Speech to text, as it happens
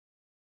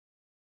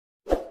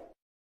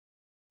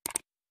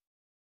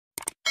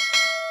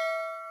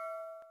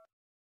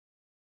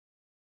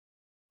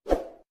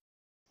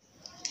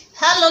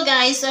Hello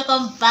guys,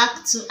 welcome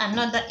back to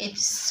another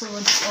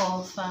episode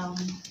of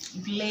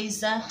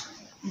blazer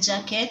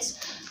jacket.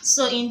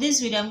 So in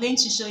this video I'm going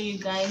to show you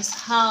guys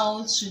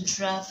how to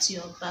draft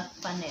your back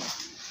panel.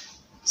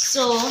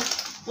 So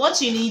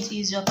what you need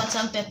is your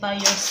pattern paper,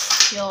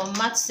 your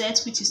mat set,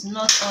 which is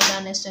not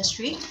all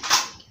necessary,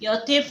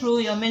 your tape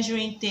rule, your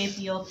measuring tape,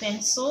 your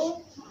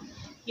pencil,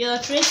 your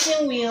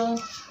tracing wheel,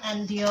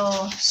 and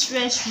your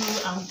stretch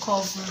rule and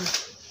curve rule.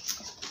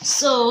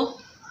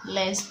 So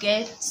let's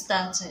get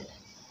started.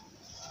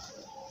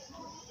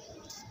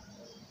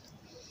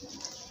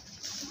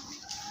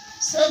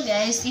 So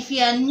guys, if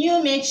you are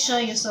new, make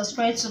sure you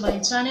subscribe to my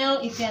channel.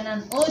 If you are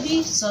an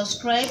oldie,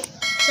 subscribe,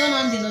 turn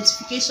on the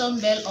notification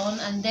bell on,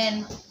 and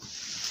then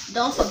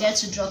don't forget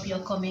to drop your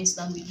comments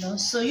down below.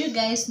 So you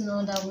guys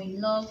know that we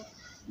love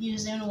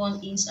using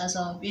 1 inch as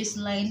our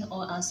baseline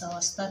or as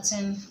our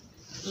starting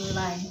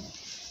line.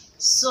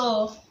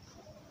 So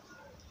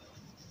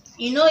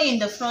in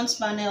the front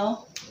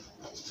panel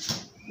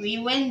we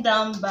went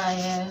down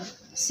by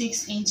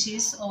 6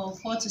 inches or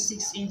 4 to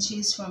 6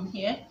 inches from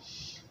here.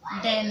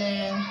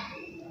 Then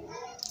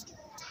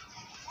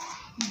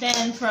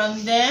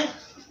from there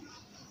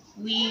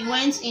we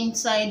went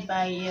inside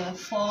by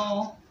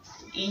 4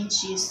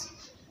 inches.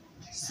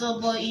 So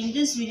but in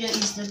this video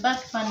is the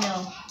back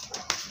panel.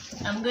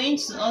 I'm going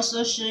to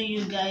also show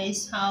you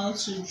guys how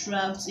to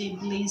draft a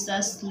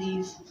blazer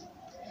sleeve.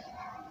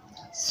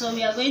 So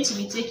we are going to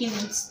be taking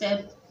it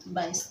step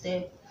by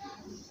step.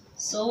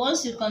 So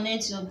once you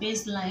connect your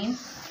baseline,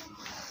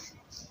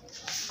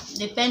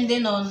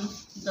 depending on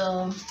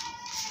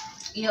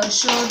your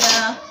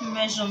shoulder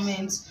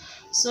measurement,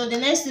 so the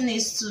next thing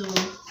is to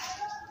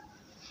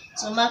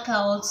mark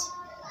out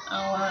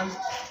our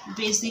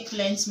basic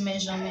length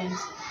measurement.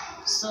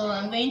 So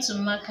I'm going to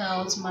mark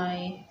out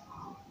my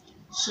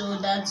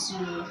shoulder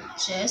to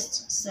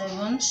chest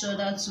 7,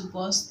 shoulder to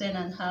bust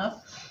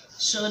 10.5,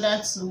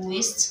 shoulder to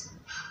waist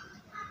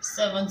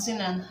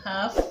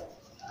 17.5.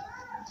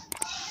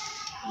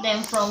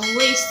 Then from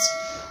waist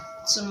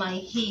to my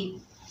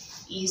hip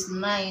is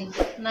 9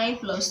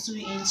 plus 2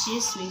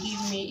 inches will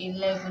give me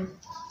 11,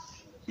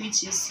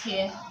 which is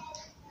here.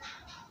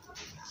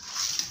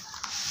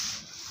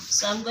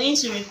 So I'm going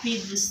to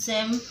repeat the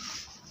same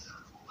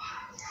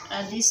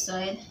at this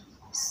side: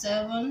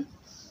 7,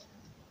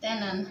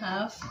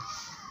 10.5,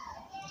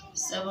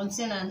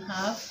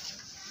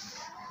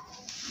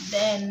 17.5,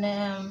 then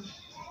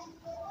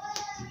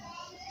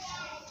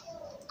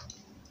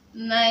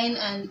 9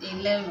 and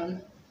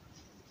 11.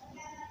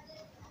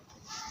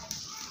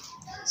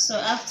 So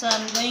after,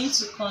 I'm going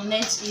to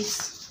connect it.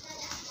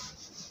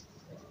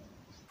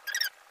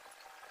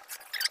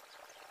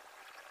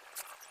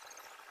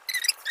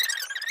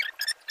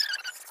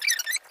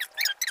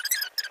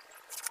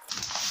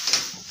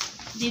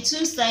 The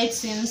two side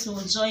seams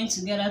will join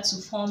together to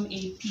form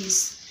a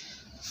piece.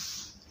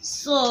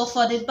 So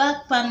for the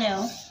back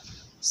panel,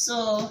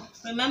 so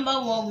remember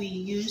what we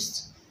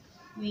used.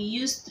 We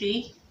used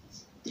 3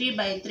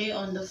 by 3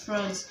 on the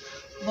front,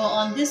 but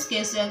on this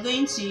case we are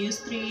going to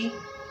use 3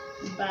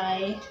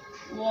 by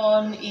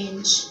 1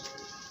 inch.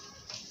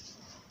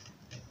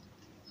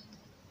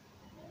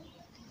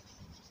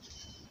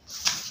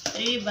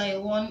 By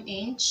 1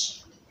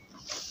 inch.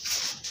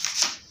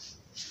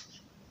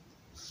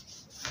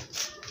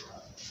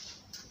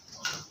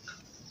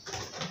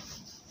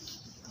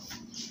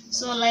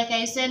 So like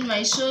I said,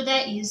 my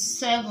shoulder is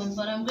 7,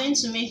 but I'm going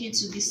to make it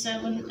to be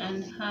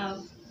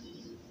 7.5.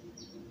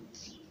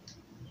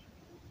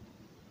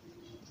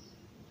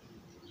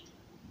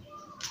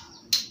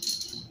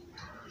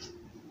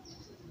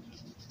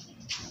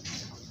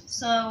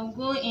 So I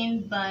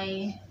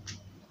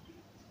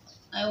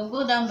will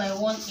go down by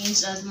 1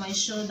 inch as my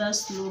shoulder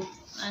slope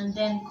and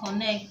then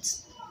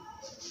connect.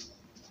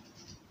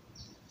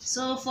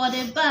 So for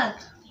the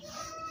back,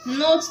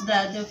 note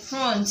that the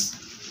front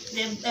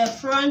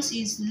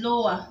is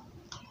lower.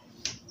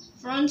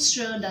 Front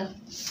shoulder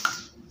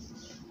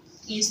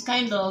is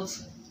kind of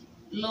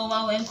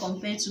lower when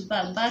compared to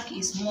back. Back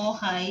is more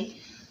high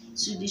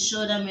to the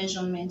shoulder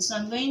measurement. So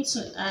I'm going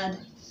to add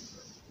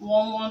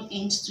 1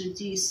 inch to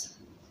this.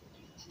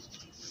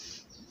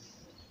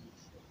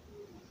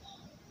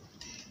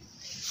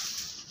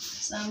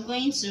 So I'm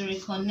going to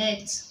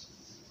reconnect.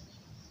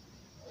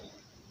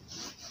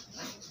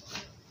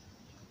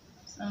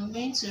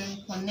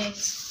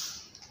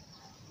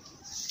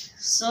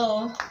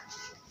 So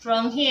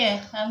from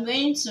here, I'm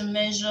going to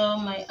measure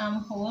my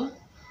armhole.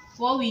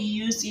 What we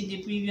used in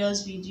the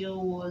previous video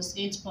was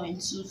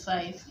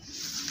 8.25,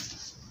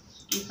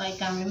 if I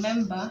can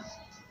remember.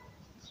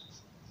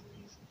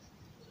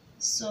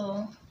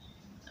 So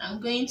I'm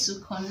going to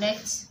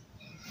connect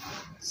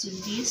to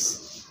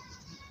this.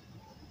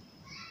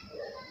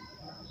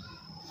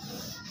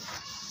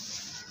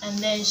 And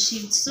then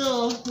shift.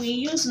 So we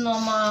use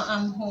normal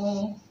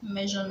armhole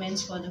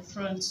measurements for the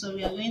front, so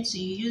we are going to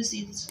use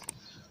it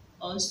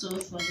also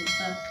for the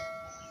back.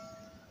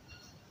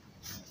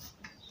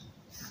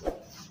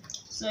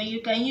 So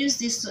you can use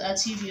this to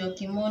achieve your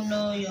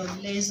kimono, your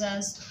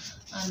blazers,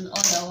 and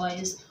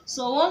otherwise.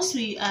 So once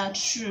we are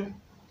through,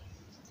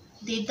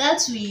 the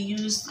dart we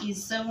used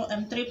is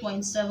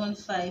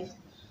 3.75.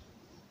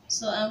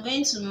 So I'm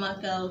going to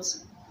mark out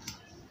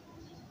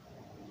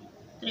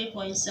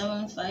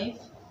 3.75.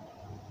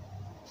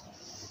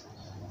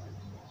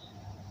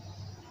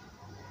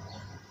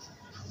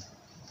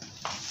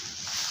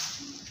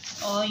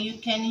 Or you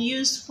can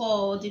use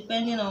 4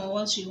 depending on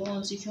what you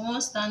want. If you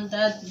want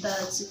standard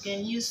dart, you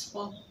can use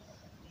 4,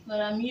 but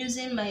I'm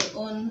using my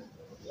own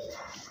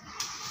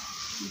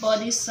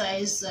body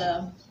size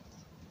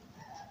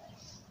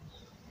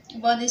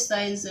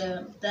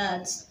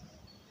dart.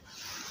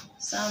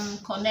 So I'm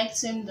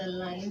connecting the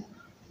line.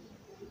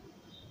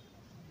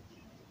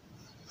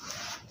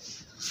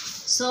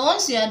 So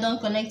once you are done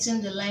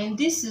connecting the line,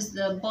 this is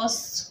the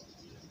bust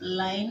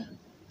line,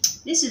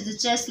 this is the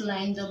chest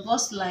line, the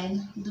bust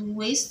line, the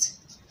waist,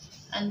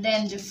 and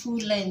then the full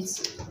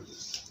length.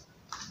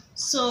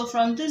 So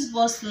from this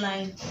bust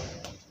line,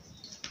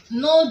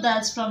 know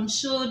that from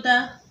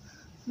shoulder,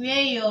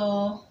 where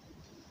your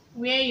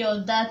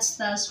dart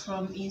starts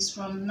from is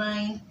from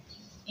 9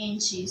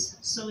 inches.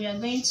 So we are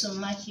going to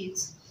mark it.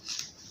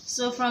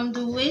 So from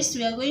the waist,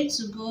 we are going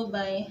to go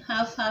by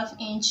half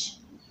inch.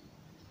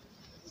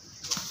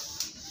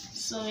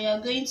 So we are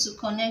going to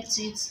connect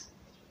it.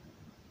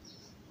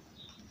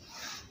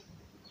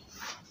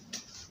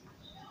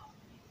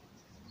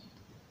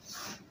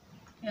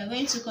 We are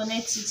going to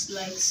connect it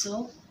like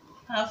so,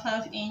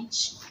 half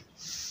inch.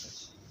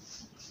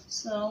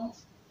 So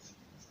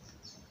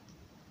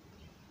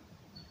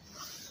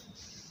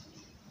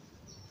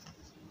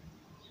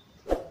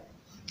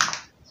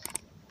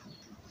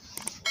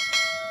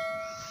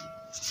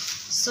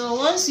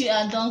once you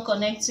are done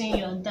connecting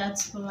your dart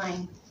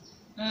line,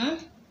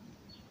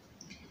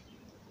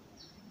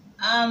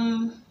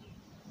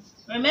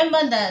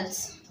 remember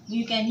that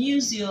you can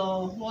use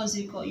your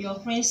your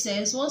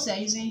princess. Once you are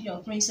using your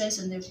princess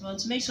in the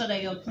front, make sure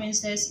that your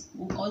princess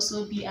will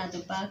also be at the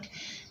back.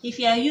 If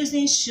you are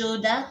using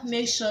shoulder,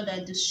 make sure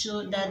that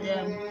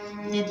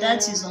the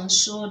dart is on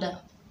shoulder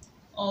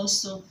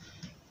also.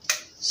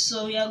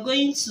 So we are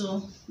going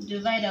to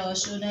divide our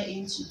shoulder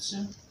into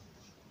 2.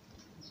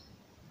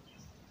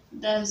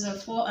 That's a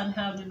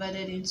 4.5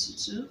 divided into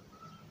 2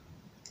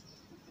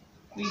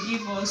 will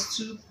give us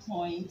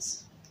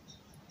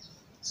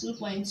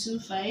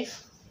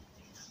 2.25.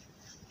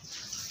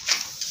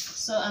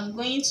 So I'm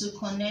going to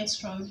connect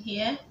from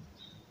here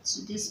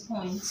to this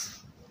point.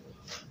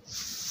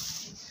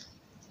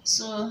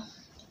 So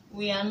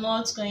we are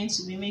not going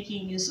to be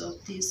making use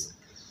of this.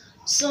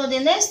 So the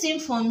next thing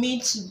for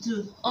me to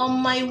do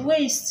on my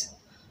waist,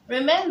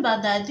 remember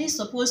that this is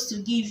supposed to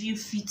give you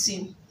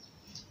fitting.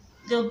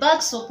 The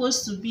back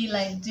supposed to be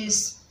like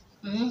this.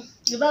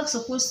 The back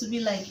supposed to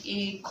be like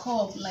a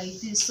curve like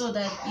this, so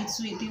that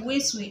the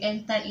waist will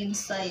enter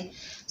inside.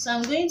 So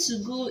I'm going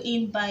to go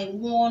in by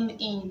 1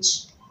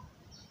 inch.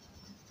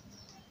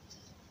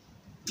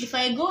 If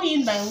I go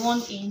in by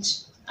 1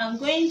 inch, I'm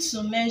going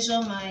to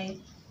measure my.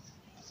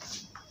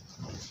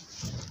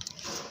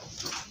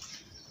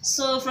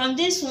 So from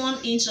this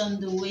 1 inch on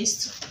the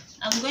waist,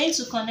 I'm going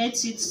to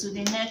connect it to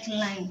the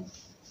neckline.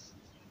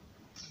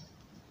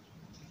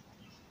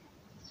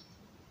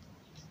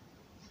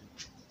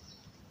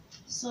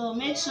 So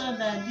make sure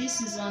that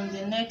this is on the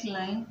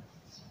neckline.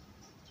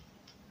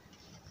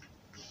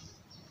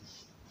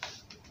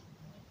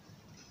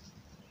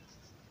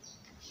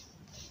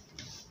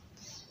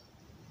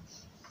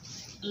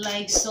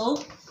 Like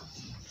so.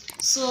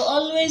 So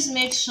always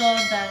make sure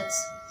that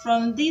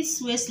from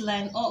this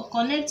waistline, or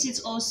connect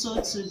it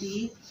also to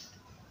the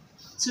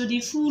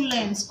full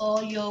length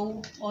or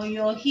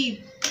your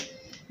hip.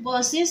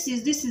 But since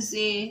this is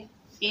a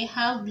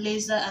half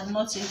blazer and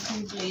not a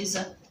full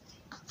blazer,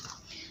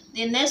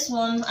 the next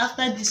one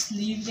after the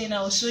sleeve, then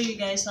I'll show you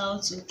guys how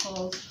to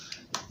curve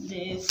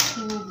the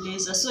full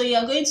blazer. So you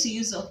are going to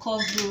use a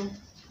curve rule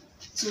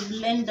to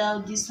blend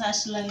out this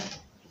hash line.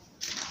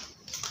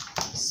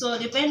 So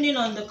depending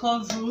on the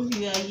curve rule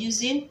you are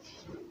using,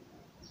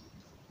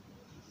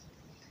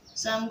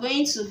 so I'm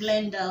going to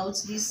blend out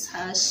this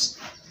hash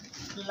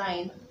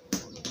line.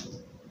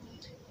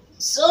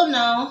 So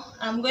now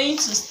I'm going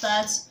to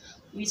start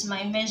with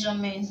my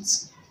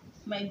measurements,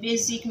 my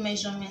basic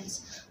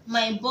measurements.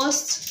 My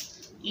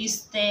bust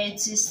is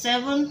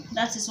 37.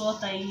 That is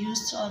what I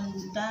used on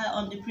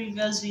the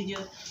previous video.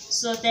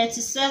 So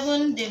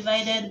 37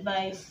 divided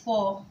by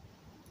 4.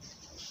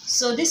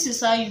 So this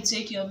is how you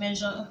take your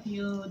measure.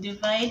 You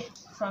divide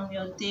from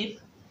your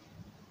tape.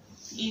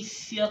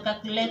 If your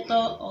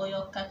calculator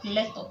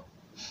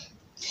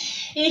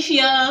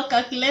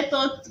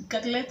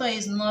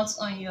is not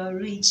on your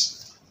reach.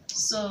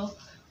 So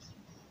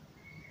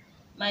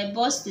my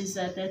bust is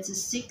at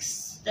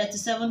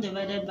 37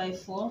 divided by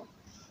 4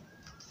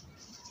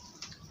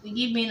 will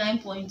give me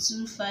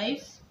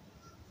 9.25.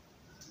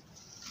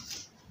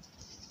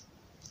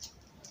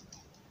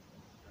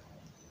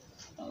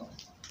 Oh,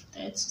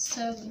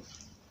 37.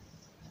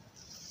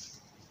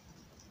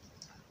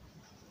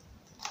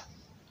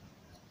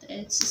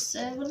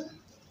 37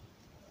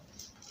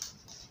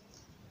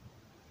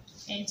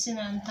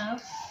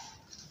 18.5,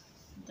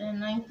 then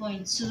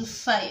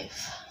 9.25.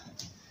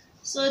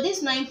 So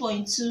this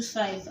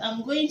 9.25,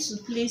 I'm going to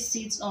place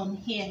it on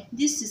here.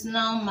 This is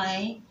now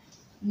my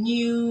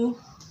new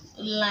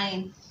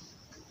line.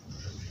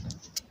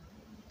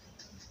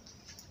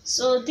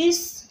 So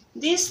this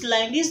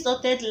line, this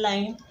dotted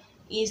line,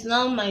 is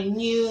now my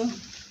new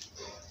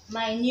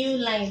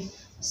line.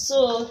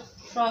 So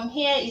from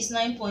here is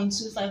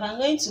 9.25. I'm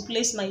going to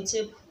place my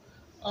tape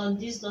on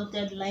this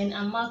dotted line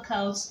and mark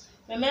out.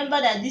 Remember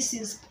that this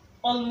is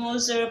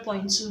almost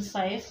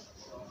 0.25,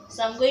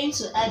 so I'm going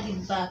to add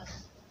it back.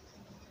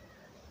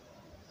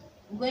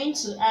 I'm going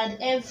to add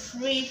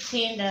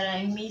everything that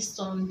I missed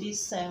on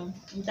this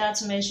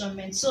that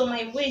measurement. So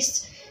my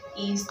waist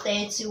is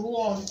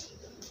 31.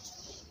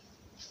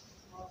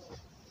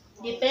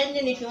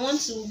 Depending if you want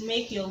to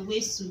make your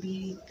waist to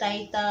be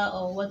tighter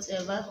or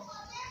whatever.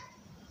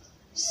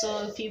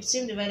 So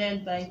 15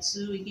 divided by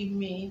 2 will give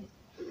me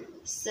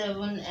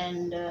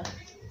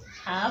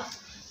 7.5.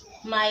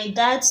 My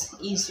dart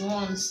is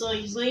 1, so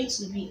it's going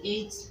to be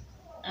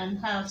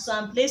 8.5. So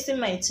I'm placing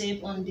my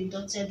tape on the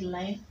dotted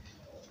line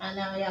and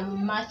I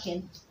am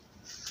marking.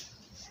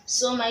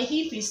 So my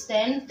hip is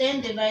 10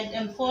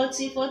 divided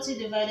 40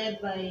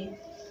 divided by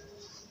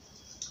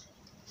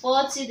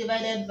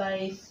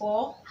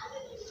 4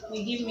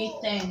 will give me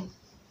 10.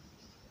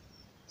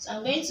 So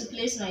I'm going to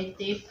place my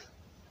tape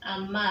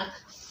and mark.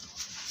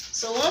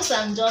 So once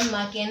I'm done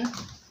marking,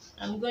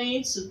 I'm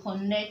going to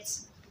connect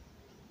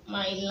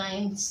my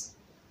lines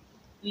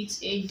with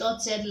a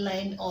dotted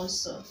line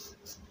also.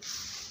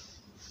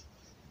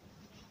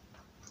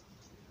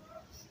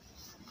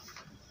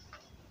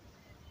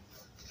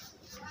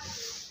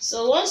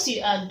 So once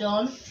you are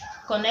done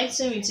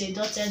connecting with a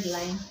dotted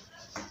line,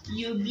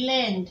 you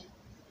blend.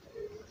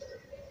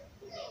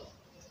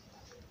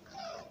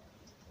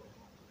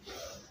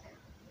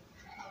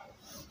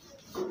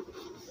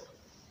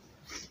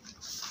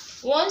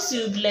 Once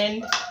you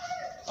blend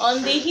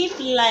on the hip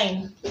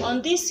line,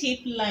 on this hip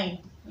line,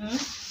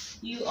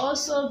 you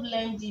also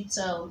blend it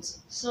out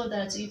so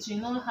that it will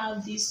not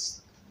have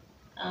this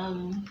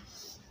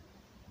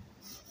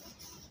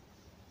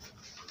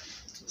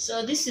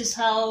so this is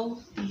how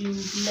you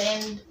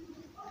blend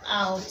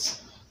out.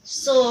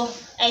 So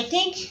I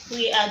think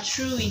we are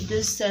through with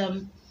this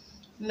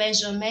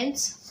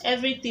measurement.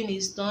 Everything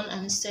is done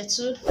and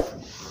settled.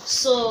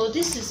 So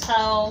this is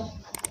how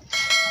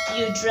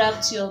you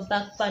draft your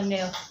back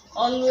panel.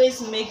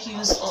 Always make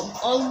use of,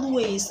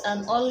 always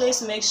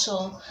make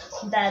sure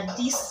that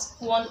this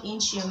 1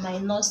 inch you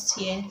minus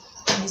here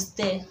is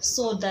there,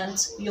 so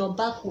that your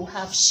back will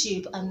have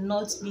shape and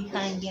not be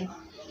hanging.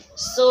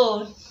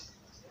 So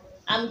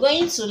I'm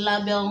going to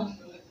label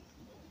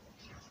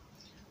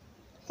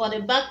for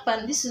the back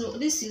panel. This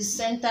is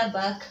center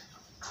back,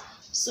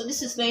 so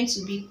this is going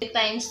to be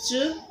times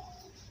 2.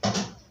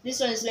 This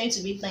one is going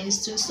to be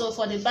times 2. So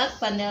for the back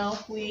panel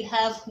we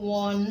have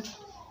 1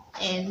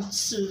 and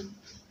 2.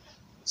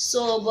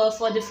 So but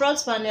for the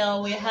front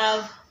panel we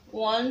have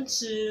 1,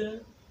 2,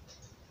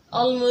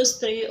 almost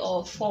 3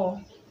 or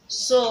 4.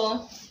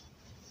 So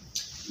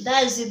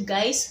that's it,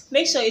 guys.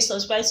 Make sure you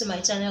subscribe to my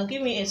channel,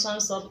 give me a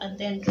thumbs up, and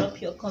then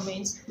drop your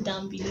comments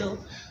down below.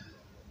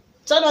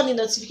 Turn on the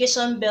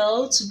notification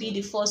bell to be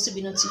the first to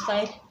be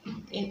notified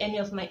in any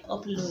of my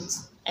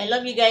uploads. I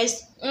love you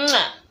guys.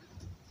 Mwah!